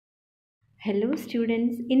Hello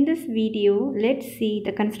students, in this video let's see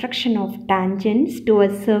the construction of tangents to a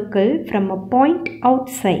circle from a point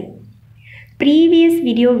outside. Previous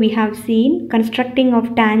video we have seen constructing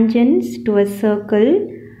of tangents to a circle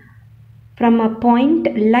from a point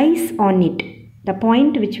lies on it, the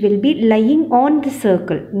point which will be lying on the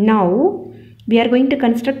circle. Now we are going to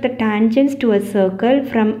construct the tangents to a circle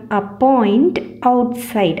from a point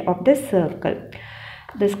outside of the circle.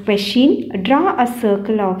 This question, draw a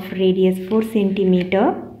circle of radius 4 cm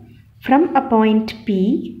from a point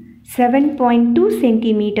P 7.2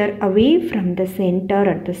 cm away from the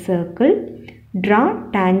center of the circle.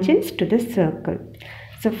 Draw tangents to the circle.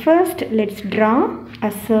 So first let's draw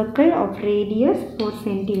a circle of radius 4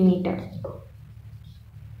 cm.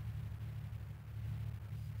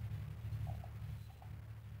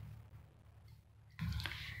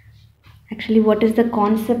 Actually, what is the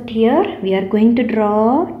concept here? We are going to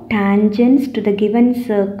draw tangents to the given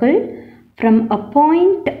circle from a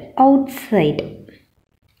point outside.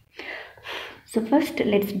 So first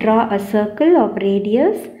let's draw a circle of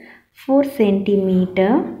radius 4 cm.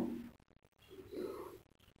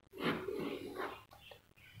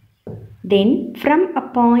 Then from a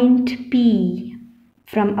point P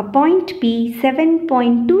 7.2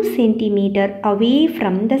 cm away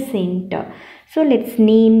from the center. So let's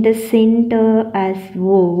name the center as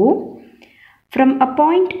O. From a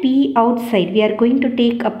point P outside, we are going to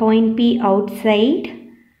take a point P outside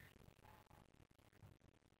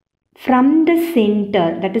from the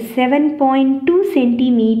center, that is 7.2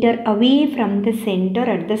 cm away from the center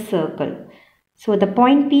at the circle. So the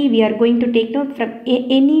point P we are going to take now from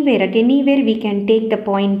anywhere, at anywhere we can take the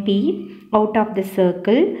point P out of the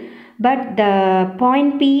circle, but the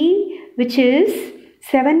point P which is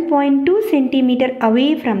 7.2 cm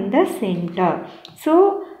away from the center.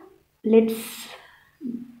 So let's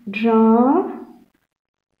draw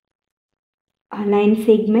a line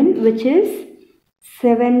segment which is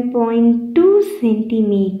 7.2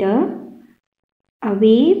 cm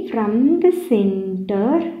away from the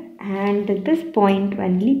center and this point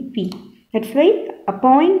only P. That's why a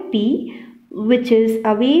point P which is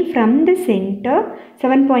away from the center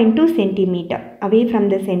 7.2 cm away from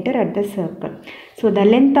the center at the circle. So the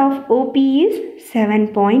length of OP is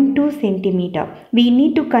 7.2 cm. We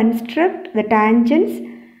need to construct the tangents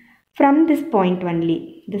from this point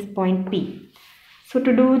only, this point P. So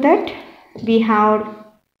to do that we are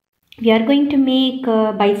going to make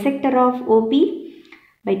a bisector of OP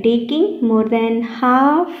by taking more than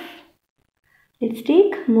half. Let's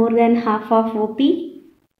take more than half of OP.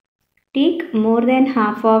 Take more than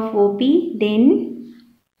half of OP, then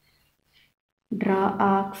draw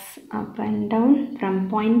arcs up and down from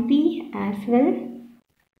point P as well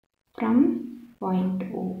from point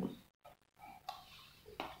O.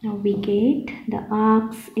 Now we get the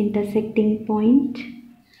arcs intersecting point.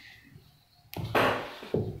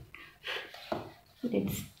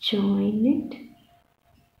 Let's join it.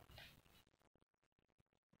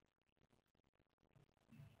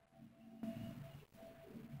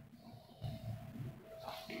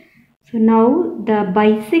 So now the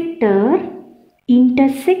bisector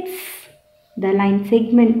intersects the line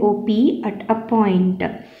segment OP at a point.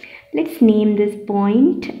 Let's name this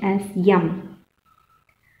point as M.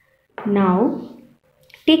 Now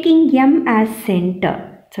taking M as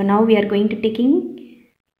center. So now we are going to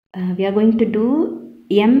do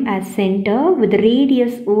M as center with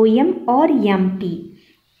radius OM or MP.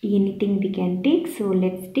 Anything we can take. So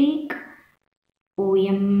let's take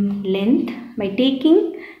OM length by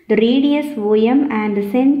taking the radius OM and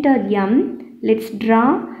the center M. Let's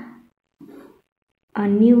draw a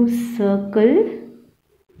new circle.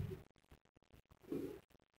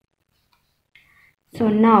 So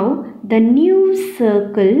now the new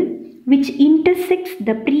circle which intersects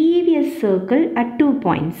the previous circle at 2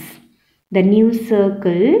 points. The new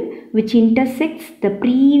circle which intersects the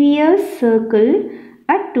previous circle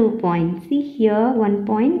at 2 points. See here one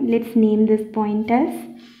point. Let's name this point as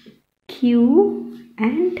Q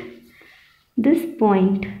and this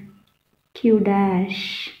point Q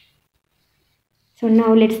dash. So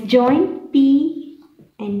now let's join P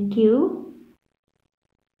and Q.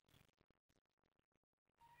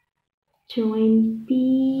 Join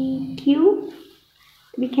P, Q.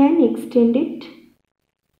 We can extend it.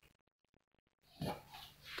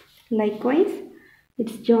 Likewise,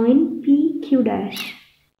 let's join P, Q dash.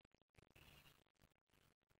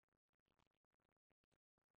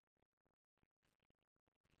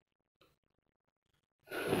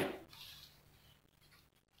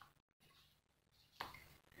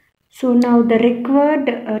 So now the required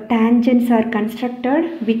tangents are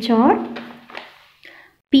constructed, which are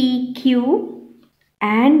PQ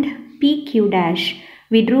and PQ dash.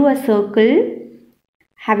 We drew a circle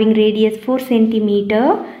having radius 4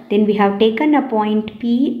 centimeter. Then we have taken a point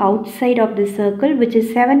P outside of the circle, which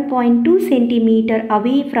is 7.2 centimeter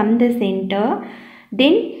away from the center.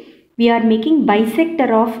 Then we are making bisector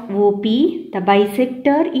of OP. The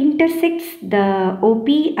bisector intersects the OP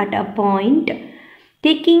at a point.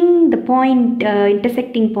 Taking the point,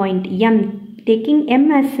 intersecting point M, taking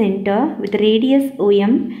M as center with radius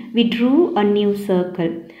OM, we drew a new circle.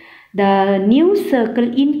 The new circle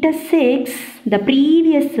intersects the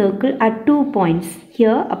previous circle at 2 points.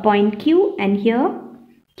 Here a point Q and here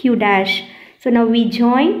Q dash. So now we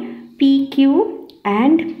join PQ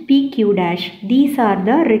and PQ dash. These are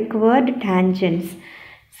the required tangents.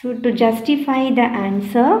 So to justify the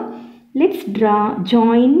answer, let's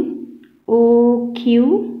join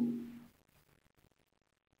OQ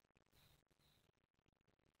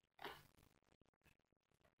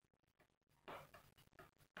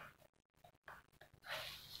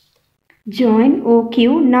join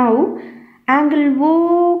OQ. Now angle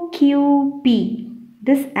OQP,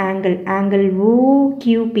 this angle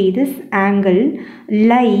OQP, this angle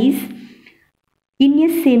lies in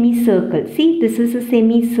a semicircle. See, this is a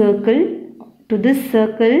semicircle. To this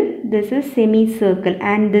circle, this is semicircle,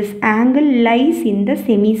 and this angle lies in the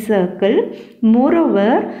semicircle.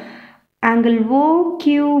 Moreover, angle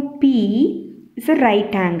OQP is a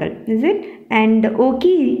right angle, is it? And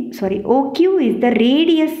OQ is the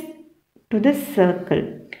radius to the circle.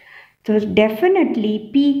 So definitely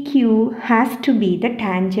PQ has to be the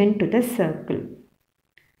tangent to the circle.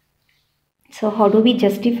 So how do we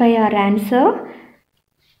justify our answer?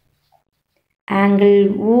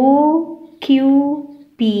 Angle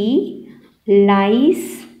OQP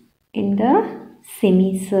lies in the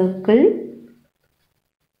semicircle.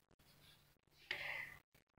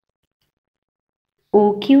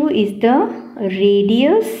 OQ is the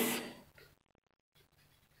radius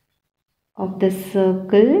of the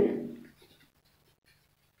circle.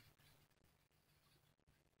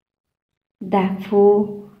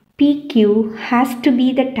 Therefore, PQ has to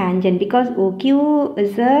be the tangent, because OQ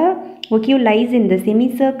lies in the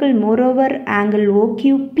semicircle. Moreover, angle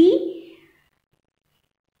OQP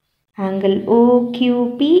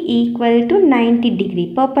equal to 90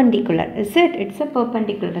 degree perpendicular. Is it? It's a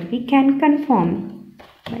perpendicular. We can confirm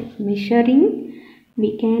by measuring.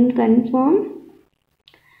 We can confirm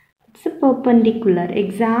it's a perpendicular,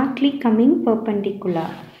 exactly coming perpendicular.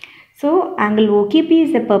 So angle OQP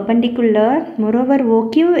is a perpendicular. Moreover,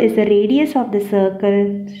 OQ is the radius of the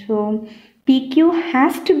circle. So PQ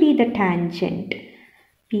has to be the tangent.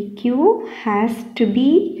 PQ has to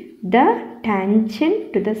be the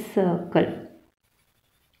tangent to the circle.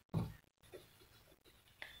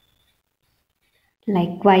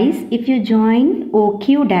 Likewise, if you join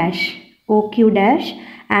OQ dash,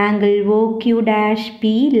 angle OQ dash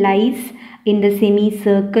P lies in the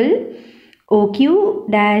semicircle. OQ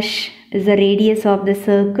dash is the radius of the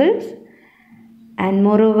circles, and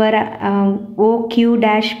moreover OQ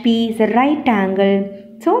dash P is a right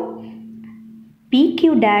angle. So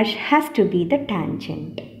PQ dash has to be the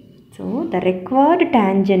tangent. So the required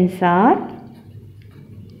tangents are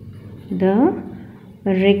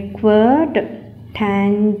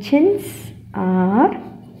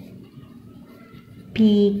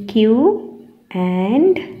PQ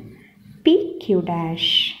and PQ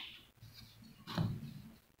dash.